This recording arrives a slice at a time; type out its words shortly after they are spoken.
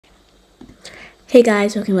Hey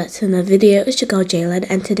guys, welcome back to another video. It's your girl Jalen,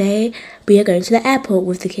 and today we are going to the airport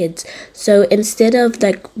with the kids. So instead of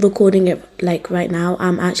recording it right now,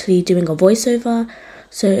 I'm actually doing a voiceover.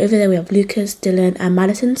 So over there we have Lucas, Dylan and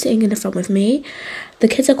Madison sitting in the front with me. The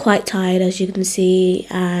kids are quite tired, as you can see,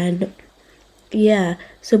 and yeah,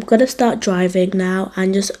 so we're gonna start driving now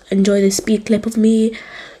and just enjoy the speed clip of me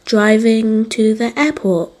driving to the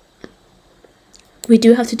airport. We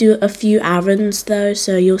do have to do a few errands though,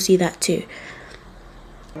 so you'll see that too.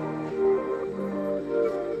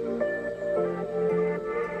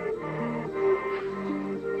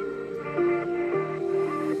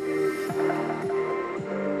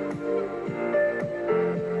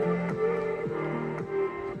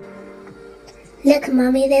 Look,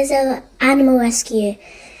 Mummy, there's an animal rescue.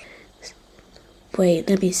 Wait,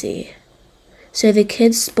 let me see. So the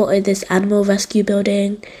kids spotted this animal rescue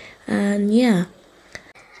building, and yeah.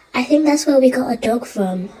 I think that's where we got a dog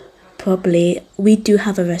from. Probably. We do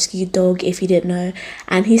have a rescue dog, if you didn't know,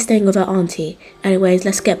 and he's staying with our auntie. Anyways,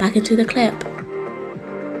 let's get back into the clip.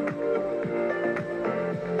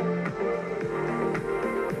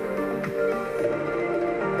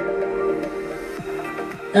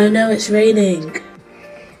 Oh no, it's raining.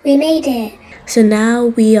 We made it. So now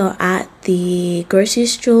we are at the grocery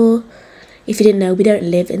store. If you didn't know, we don't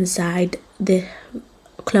live inside the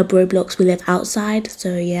Club Roblox, we live outside,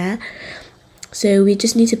 so yeah. So we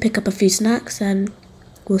just need to pick up a few snacks and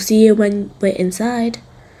we'll see you when we're inside.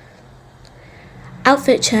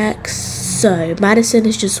 Outfit checks. So Madison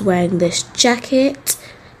is just wearing this jacket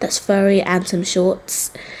that's furry and some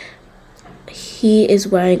shorts. He is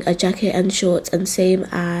wearing a jacket and shorts, and same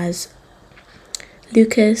as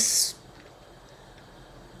Lucas.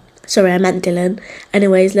 Sorry, I meant Dylan.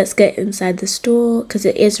 Anyways, let's get inside the store because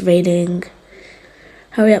it is raining.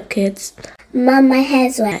 Hurry up, kids. Mum, my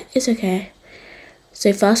hair's wet. It's okay.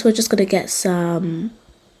 So first we're just going to get some...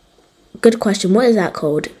 Good question, what is that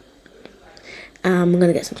called? I'm going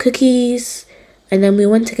to get some cookies. And then we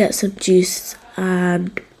want to get some juice.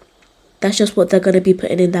 And that's just what they're going to be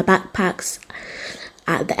putting in their backpacks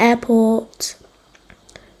at the airport.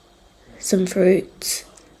 Some fruit.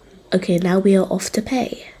 Okay, now we are off to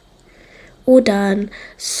pay. All done.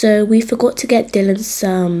 So we forgot to get Dylan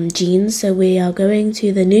some jeans, so we are going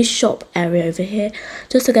to the new shop area over here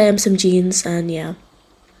just to get him some jeans. And yeah,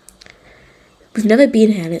 we've never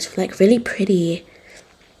been here and it's like really pretty.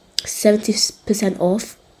 70%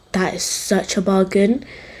 off. That is such a bargain.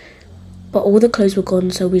 But all the clothes were gone,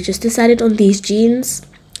 so we just decided on these jeans,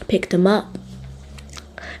 picked them up,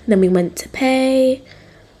 and then we went to pay.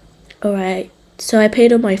 Alright, so I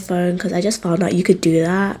paid on my phone because I just found out you could do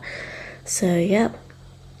that. So yeah.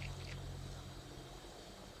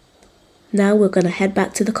 Now we're gonna head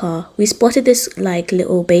back to the car. We spotted this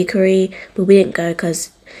little bakery, but we didn't go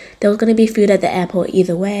because there was gonna be food at the airport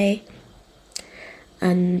either way.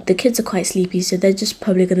 And the kids are quite sleepy, so they're just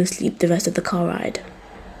probably gonna sleep the rest of the car ride.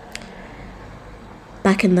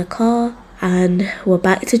 Back in the car, and we're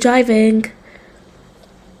back to driving.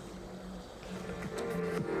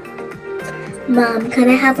 Mum, can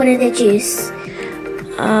I have one of the juice?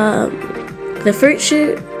 The fruit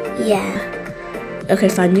shoot? Yeah. Okay,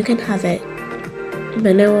 fine, you can have it.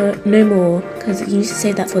 But no more, because you need to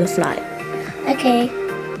save that for the flight. Okay.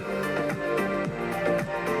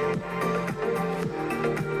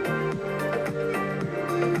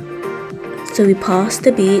 So we passed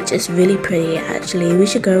the beach. It's really pretty actually. We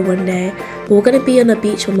should go one day. But we're going to be on the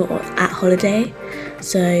beach when we're at holiday,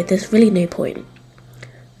 so there's really no point.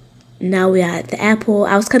 Now we're at the airport.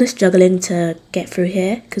 I was kind of struggling to get through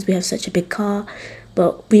here because we have such a big car,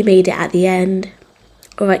 but we made it at the end.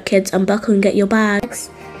 Alright kids, unbuckle and get your bags.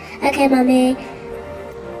 Okay, Mummy.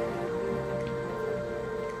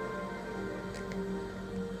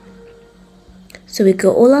 So we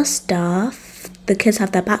got all our stuff. The kids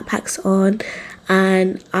have their backpacks on,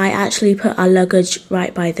 and I actually put our luggage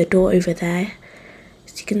right by the door over there,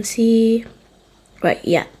 as you can see. Right,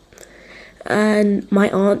 yeah. And my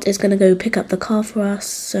aunt is gonna go pick up the car for us,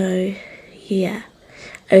 so yeah.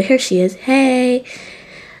 Oh, here she is. Hey,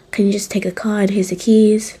 can you just take the car, and here's the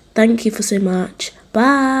keys. Thank you for so much.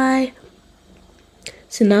 Bye.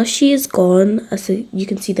 So now she is gone. As you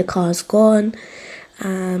can see, the car is gone.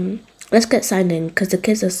 Let's get signed in because the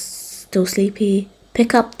kids are still sleepy.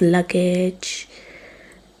 Pick up the luggage,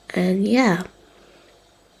 and yeah.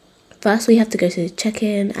 First we have to go to the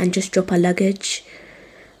check-in and just drop our luggage.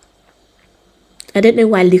 I don't know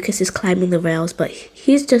why Lucas is climbing the rails, but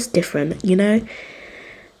he's just different, you know.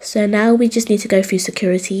 So now we just need to go through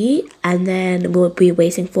security, and then we'll be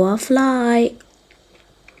waiting for our flight.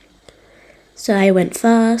 So I went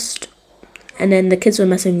first, and then the kids were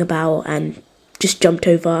messing about and just jumped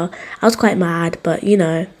over. I was quite mad, but you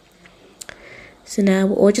know. So now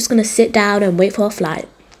we're all just gonna sit down and wait for our flight.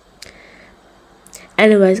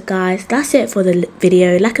 Anyways guys, that's it for the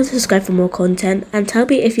video. Like and subscribe for more content, and tell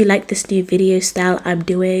me if you like this new video style I'm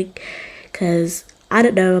doing, because I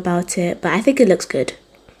don't know about it, but I think it looks good.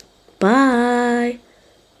 Bye.